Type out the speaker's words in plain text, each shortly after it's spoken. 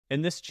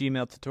In this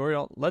Gmail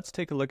tutorial, let's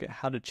take a look at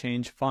how to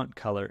change font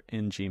color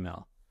in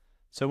Gmail.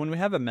 So when we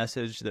have a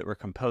message that we're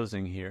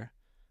composing here,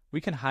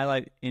 we can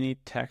highlight any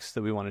text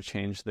that we want to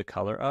change the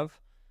color of.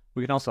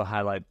 We can also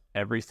highlight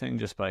everything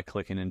just by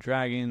clicking and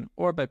dragging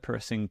or by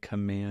pressing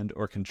Command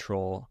or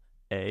Control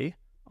A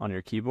on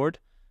your keyboard,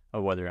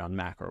 whether you're on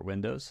Mac or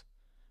Windows.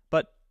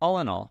 But all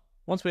in all,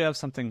 once we have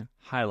something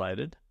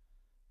highlighted,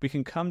 we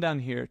can come down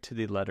here to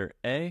the letter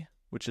A,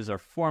 which is our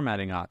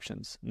formatting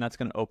options, and that's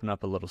going to open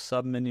up a little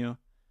sub-menu.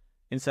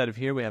 Inside of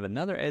here, we have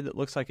another A that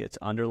looks like it's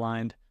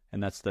underlined,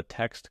 and that's the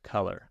text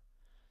color.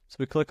 So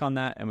we click on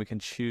that, and we can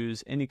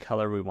choose any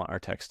color we want our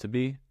text to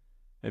be.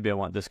 Maybe I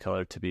want this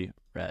color to be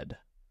red.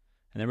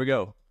 And there we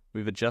go.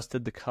 We've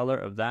adjusted the color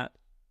of that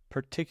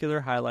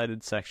particular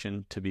highlighted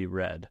section to be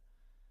red.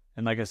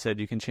 And like I said,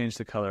 you can change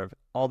the color of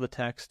all the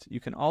text. You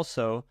can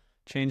also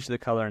change the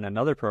color in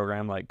another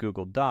program like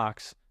Google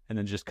Docs, and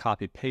then just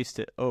copy-paste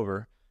it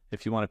over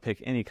if you want to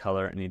pick any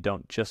color and you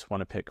don't just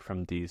want to pick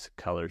from these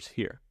colors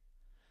here.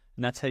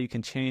 And that's how you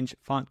can change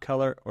font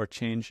color or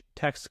change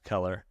text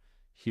color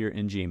here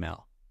in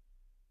Gmail.